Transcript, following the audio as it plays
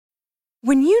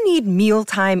When you need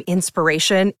mealtime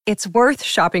inspiration, it's worth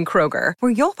shopping Kroger,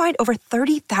 where you'll find over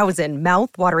 30,000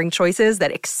 mouth-watering choices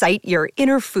that excite your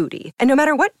inner foodie. And no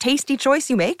matter what tasty choice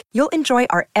you make, you'll enjoy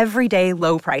our everyday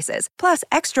low prices, plus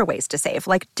extra ways to save,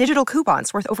 like digital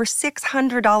coupons worth over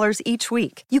 $600 each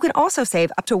week. You can also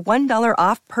save up to $1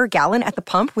 off per gallon at the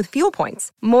pump with fuel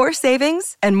points. More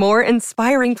savings and more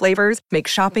inspiring flavors make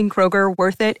shopping Kroger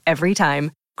worth it every time.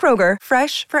 Kroger,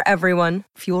 fresh for everyone.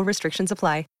 Fuel restrictions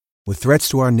apply. With threats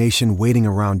to our nation waiting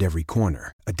around every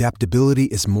corner, adaptability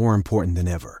is more important than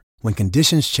ever. When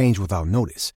conditions change without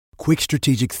notice, quick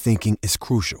strategic thinking is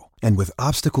crucial. And with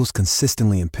obstacles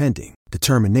consistently impending,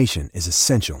 determination is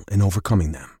essential in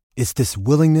overcoming them. It's this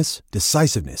willingness,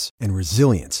 decisiveness, and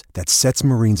resilience that sets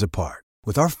Marines apart.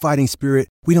 With our fighting spirit,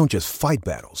 we don't just fight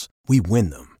battles, we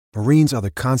win them. Marines are the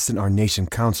constant our nation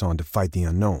counts on to fight the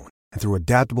unknown. And through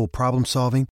adaptable problem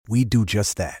solving, we do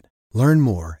just that. Learn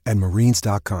more at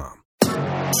marines.com.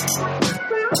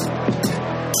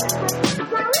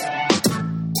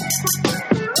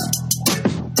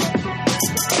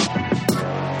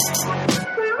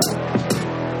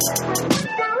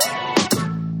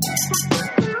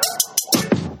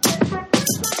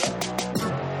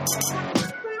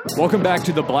 Welcome back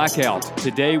to The Blackout.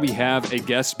 Today we have a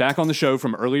guest back on the show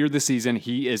from earlier this season.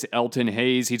 He is Elton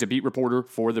Hayes. He's a beat reporter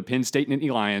for the Penn State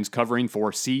Nittany Lions, covering for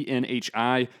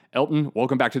CNHI. Elton,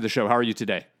 welcome back to the show. How are you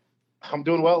today? I'm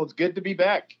doing well. It's good to be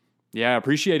back. Yeah, I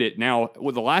appreciate it. Now,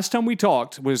 the last time we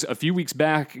talked was a few weeks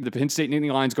back, the Penn State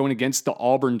Nittany Lions going against the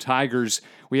Auburn Tigers.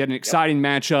 We had an exciting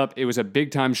matchup. It was a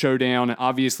big-time showdown.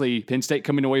 Obviously, Penn State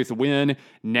coming away with the win.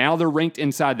 Now they're ranked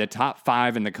inside the top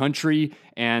 5 in the country,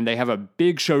 and they have a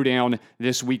big showdown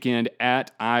this weekend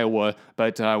at Iowa.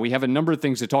 But we have a number of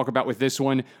things to talk about with this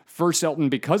one. First, Elton,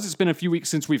 because it's been a few weeks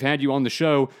since we've had you on the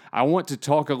show, I want to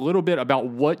talk a little bit about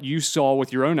what you saw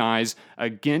with your own eyes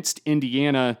against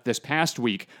Indiana this past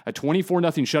week. A 24-0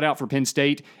 shutout for Penn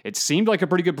State. It seemed like a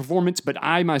pretty good performance, but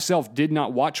I myself did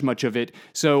not watch much of it.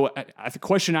 So the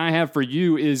question I have for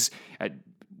you is,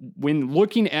 when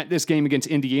looking at this game against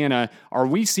Indiana, are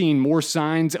we seeing more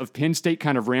signs of Penn State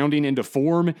kind of rounding into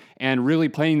form and really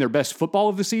playing their best football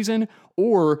of the season?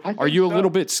 Or are you a little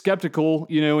bit skeptical,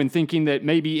 and thinking that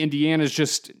maybe Indiana's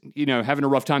just, having a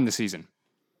rough time this season?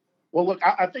 Well, look,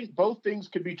 I think both things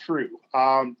could be true.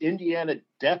 Indiana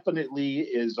definitely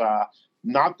is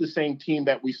not the same team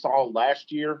that we saw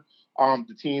last year.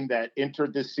 The team that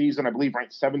entered this season, I believe,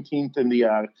 ranked 17th in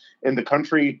the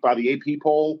country by the AP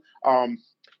poll. A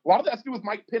lot of that has to do with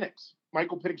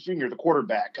Michael Penix Jr., the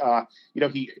quarterback.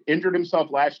 He injured himself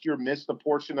last year, missed a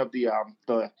portion of the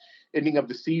ending of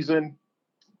the season.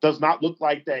 Does not look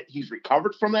like that he's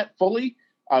recovered from that fully.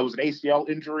 It was an ACL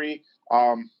injury.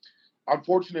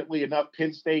 Unfortunately enough,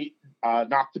 Penn State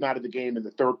knocked him out of the game in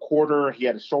the third quarter. He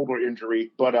had a shoulder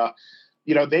injury, but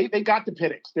they got to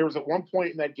Penix. There was at one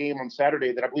point in that game on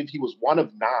Saturday that I believe he was 1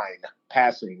 of 9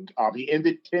 passing. He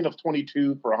ended 10 of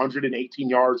 22 for 118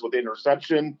 yards with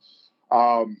interception.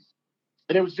 And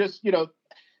it was just,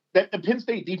 that the Penn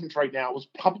State defense right now was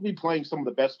probably playing some of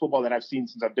the best football that I've seen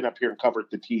since I've been up here and covered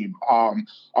the team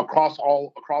across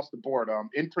the board.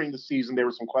 Entering the season, there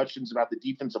were some questions about the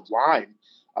defensive line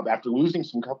after losing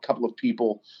some couple of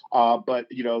people. But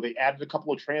they added a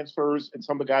couple of transfers, and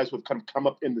some of the guys who have kind of come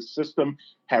up in the system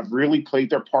have really played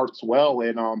their parts well.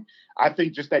 And I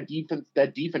think just that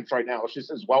defense right now is just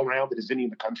as well-rounded as any in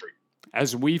the country.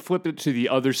 As we flip it to the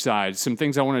other side, some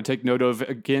things I want to take note of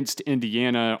against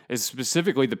Indiana is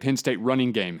specifically the Penn State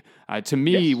running game. To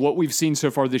me, What we've seen so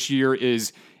far this year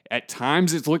is at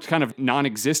times it's looked kind of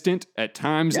non-existent. At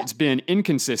times it's been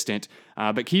inconsistent.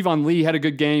 But Kevon Lee had a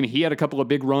good game. He had a couple of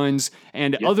big runs.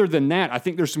 And other than that, I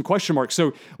think there's some question marks.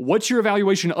 So what's your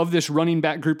evaluation of this running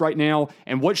back group right now?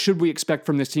 And what should we expect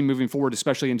from this team moving forward,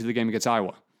 especially into the game against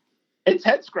Iowa? It's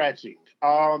head-scratching.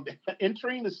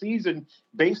 Entering the season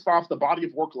based off the body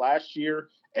of work last year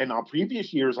and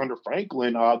previous years under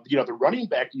Franklin, the running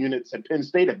back units at Penn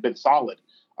State have been solid.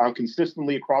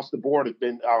 Consistently across the board have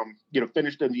been,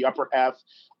 finished in the upper half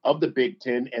of the Big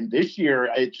Ten. And this year,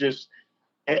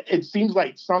 it seems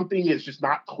like something is just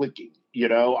not clicking.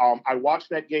 I watched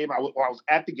that game. I was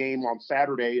at the game on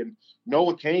Saturday, and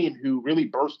Noah Cain, who really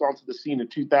burst onto the scene in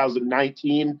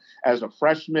 2019 as a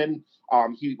freshman,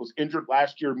 he was injured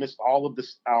last year, missed all of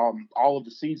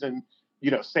the season.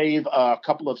 Save a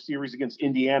couple of series against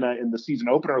Indiana in the season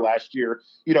opener last year.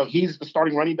 He's the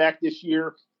starting running back this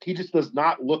year. He just does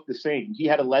not look the same. He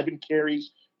had 11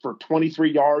 carries for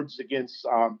 23 yards against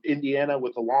Indiana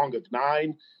with a long of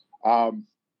 9.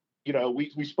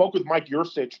 We spoke with Mike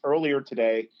Yursich earlier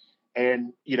today,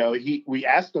 And, we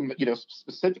asked him,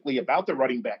 specifically about the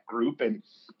running back group. And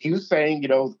he was saying,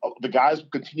 the guys will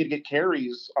continue to get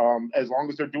carries as long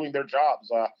as they're doing their jobs.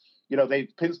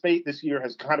 Penn State this year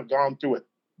has kind of gone through a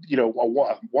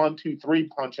 1-2-3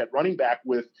 punch at running back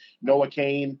with Noah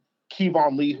Cain,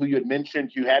 Kevon Lee, who you had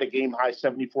mentioned, who had a game high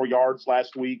 74 yards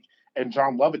last week, and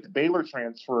John Lovett, the Baylor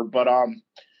transfer. But,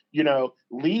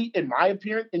 Lee, in my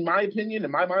opinion,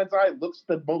 in my mind's eye, looks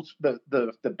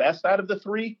the best out of the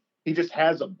three. He just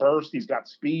has a burst. He's got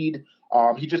speed.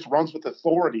 He just runs with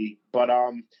authority. But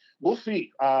we'll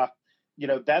see.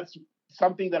 That's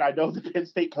something that I know the Penn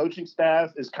State coaching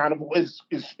staff is kind of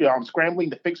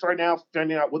scrambling to fix right now,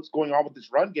 finding out what's going on with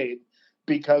this run game.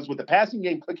 Because with the passing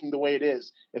game clicking the way it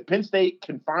is, if Penn State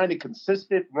can find a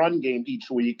consistent run game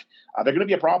each week, they're going to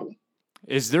be a problem.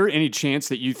 Is there any chance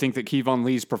that you think that Kevon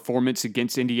Lee's performance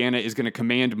against Indiana is going to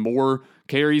command more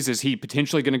carries? Is he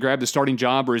potentially going to grab the starting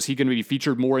job, or is he going to be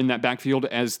featured more in that backfield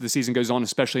as the season goes on,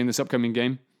 especially in this upcoming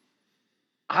game?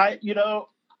 I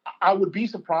would be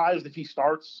surprised if he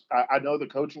starts. I know the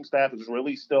coaching staff is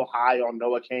really still high on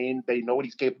Noah Cain. They know what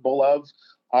he's capable of.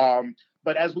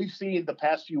 But as we've seen the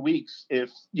past few weeks,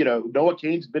 if, Noah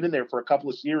Cain's been in there for a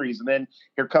couple of series, and then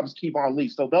here comes Kevon Lee.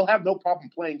 So they'll have no problem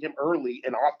playing him early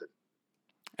and often.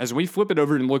 As we flip it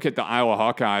over and look at the Iowa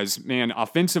Hawkeyes, man,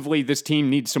 offensively, this team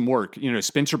needs some work.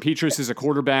 Spencer Petras is a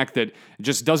quarterback that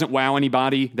just doesn't wow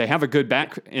anybody. They have a good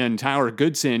back in Tyler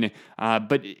Goodson.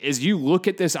 But as you look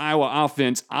at this Iowa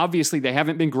offense, obviously they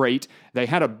haven't been great. They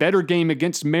had a better game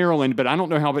against Maryland, but I don't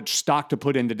know how much stock to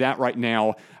put into that right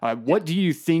now. What do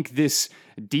you think this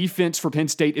defense for Penn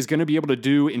State is going to be able to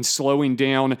do in slowing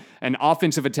down an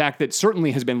offensive attack that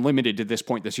certainly has been limited to this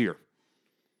point this year?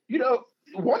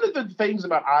 One of the things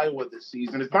about Iowa this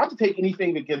season is not to take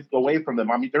anything away from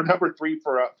them. I mean, they're number 3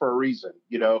 for a reason.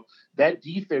 That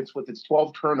defense with its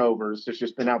 12 turnovers has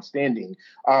just been outstanding.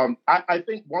 I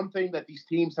think one thing that these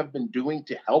teams have been doing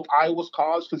to help Iowa's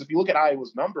cause, because if you look at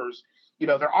Iowa's numbers,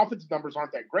 their offensive numbers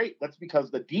aren't that great. That's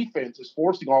because the defense is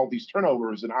forcing all of these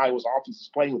turnovers, and Iowa's offense is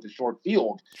playing with a short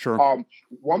field. Sure.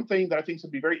 One thing that I think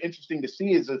would be very interesting to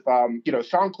see is if,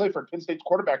 Sean Clifford, Penn State's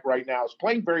quarterback right now, is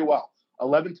playing very well.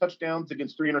 11 touchdowns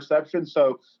against 3 interceptions.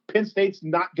 So Penn State's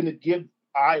not going to give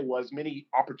Iowa as many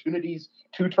opportunities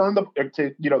to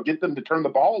get them to turn the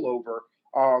ball over.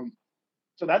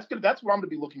 So that's what I'm going to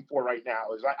be looking for right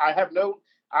now. Is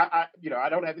I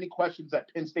don't have any questions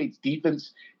that Penn State's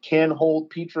defense can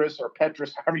hold Petras or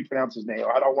Petrus, however you pronounce his name.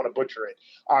 I don't want to butcher it.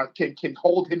 Can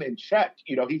hold him in check.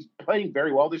 He's playing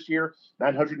very well this year.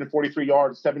 943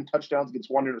 yards, 7 touchdowns against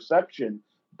 1 interception.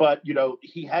 But,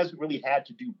 he hasn't really had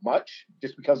to do much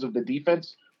just because of the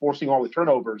defense forcing all the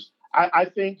turnovers. I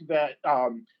think that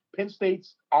Penn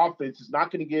State's offense is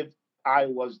not going to give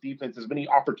Iowa's defense as many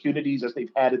opportunities as they've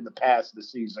had in the past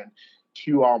this season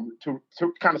to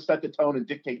kind of set the tone and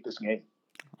dictate this game.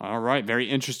 All right, very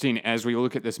interesting as we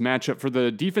look at this matchup. For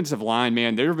the defensive line,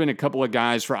 man, there have been a couple of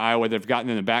guys for Iowa that have gotten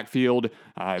in the backfield.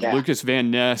 Lucas Van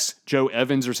Ness, Joe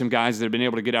Evans are some guys that have been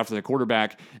able to get after the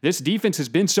quarterback. This defense has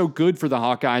been so good for the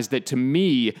Hawkeyes that, to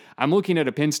me, I'm looking at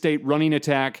a Penn State running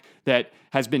attack that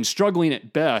has been struggling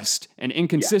at best and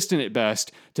inconsistent at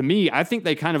best. To me, I think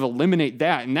they kind of eliminate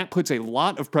that, and that puts a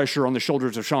lot of pressure on the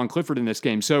shoulders of Sean Clifford in this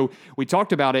game. So we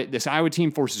talked about it. This Iowa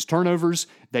team forces turnovers.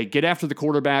 They get after the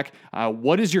quarterback.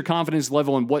 What is your confidence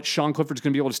level in what Sean Clifford's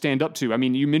going to be able to stand up to? I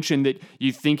mean, you mentioned that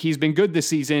you think he's been good this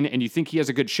season and you think he has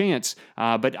a good chance,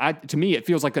 but to me, it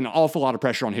feels like an awful lot of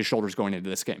pressure on his shoulders going into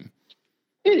this game.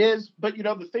 It is, but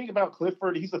the thing about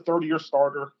Clifford, he's a third-year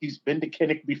starter. He's been to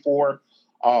Kinnick before.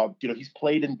 He's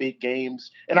played in big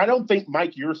games, and I don't think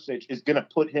Mike Yursich is going to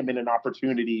put him in an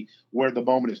opportunity where the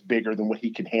moment is bigger than what he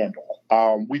can handle.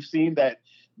 We've seen that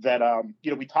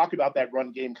we talk about that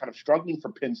run game kind of struggling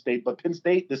for Penn State, but Penn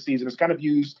State this season has kind of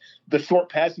used the short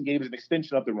passing game as an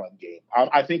extension of the run game.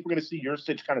 I think we're going to see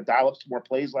Yursich kind of dial up some more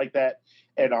plays like that,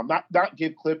 and not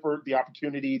give Clifford the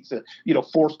opportunity to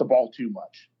force the ball too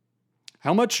much.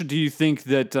 How much do you think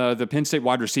that the Penn State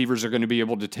wide receivers are going to be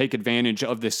able to take advantage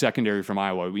of this secondary from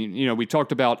Iowa? We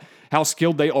talked about how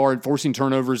skilled they are at forcing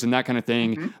turnovers and that kind of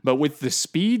thing, mm-hmm. But with the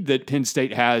speed that Penn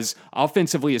State has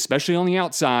offensively, especially on the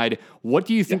outside, what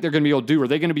do you think they're going to be able to do? Are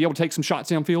they going to be able to take some shots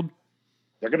downfield?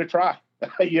 They're going to try.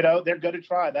 They're going to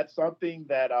try. That's something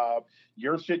that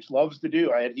Yursich loves to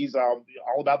do. And he's all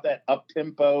about that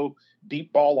up-tempo,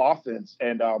 deep ball offense.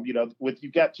 And, with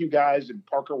you've got two guys in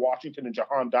Parker Washington and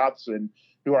Jahan Dotson,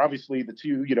 who are obviously the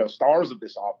two, stars of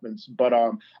this offense. But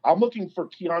I'm looking for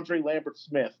Keandre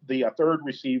Lambert-Smith, the third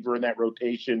receiver in that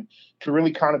rotation, to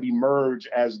really kind of emerge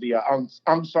as the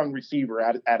unsung receiver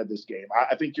out of this game.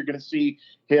 I think you're going to see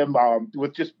him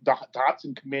with just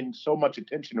Dotson commanding so much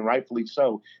attention, and rightfully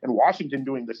so, and Washington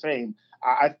doing the same.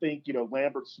 I think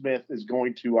Lambert-Smith is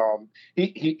going to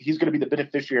he's going to be the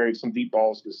beneficiary of some deep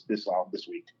balls this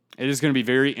week. It is going to be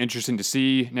very interesting to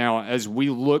see. Now, as we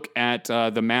look at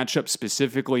the matchup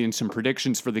specifically and some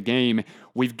predictions for the game,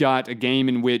 we've got a game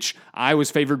in which I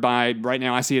was favored by, right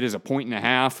now I see it as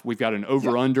 1.5. We've got an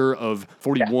over-under of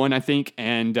 41, I think.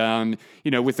 And,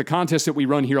 with the contest that we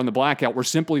run here on the Blackout, we're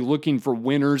simply looking for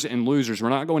winners and losers. We're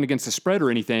not going against the spread or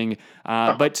anything.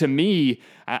 But to me,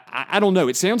 I don't know.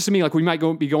 It sounds to me like we might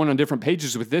be going on different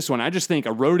pages with this one. I just think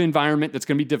a road environment that's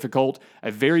going to be difficult,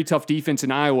 a very tough defense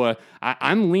in Iowa.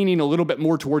 I'm leaning a little bit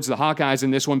more towards the Hawkeyes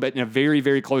in this one, but in a very,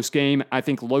 very close game. I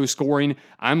think low scoring.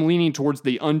 I'm leaning towards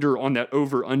the under on that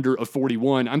over-under of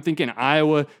 41. I'm thinking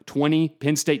Iowa 20,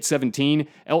 Penn State 17.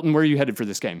 Elton, where are you headed for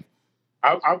this game?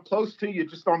 I'm close to you,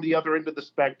 just on the other end of the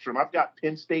spectrum. I've got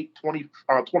Penn State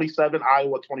 27,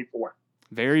 Iowa 24.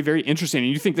 Very, very interesting.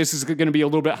 And you think this is going to be a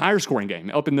little bit higher scoring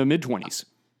game, up in the mid-20s?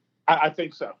 I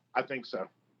think so.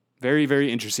 Very,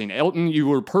 very interesting. Elton, you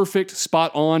were perfect,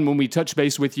 spot on when we touched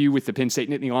base with you with the Penn State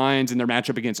Nittany Lions and their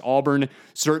matchup against Auburn.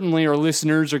 Certainly our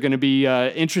listeners are going to be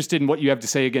interested in what you have to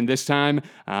say again this time,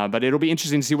 but it'll be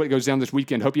interesting to see what goes down this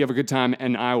weekend. Hope you have a good time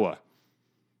in Iowa.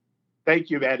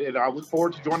 Thank you, Ed, and I look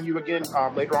forward to joining you again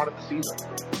later on in the season.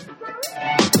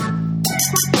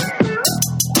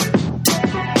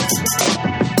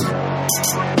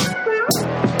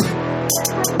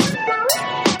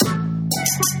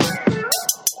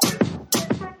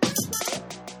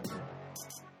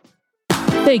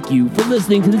 Thank you for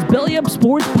listening to this Belly Up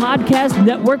Sports Podcast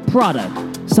Network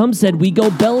product. Some said we go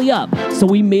belly up, so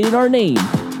we made it our name,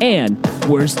 and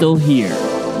we're still here.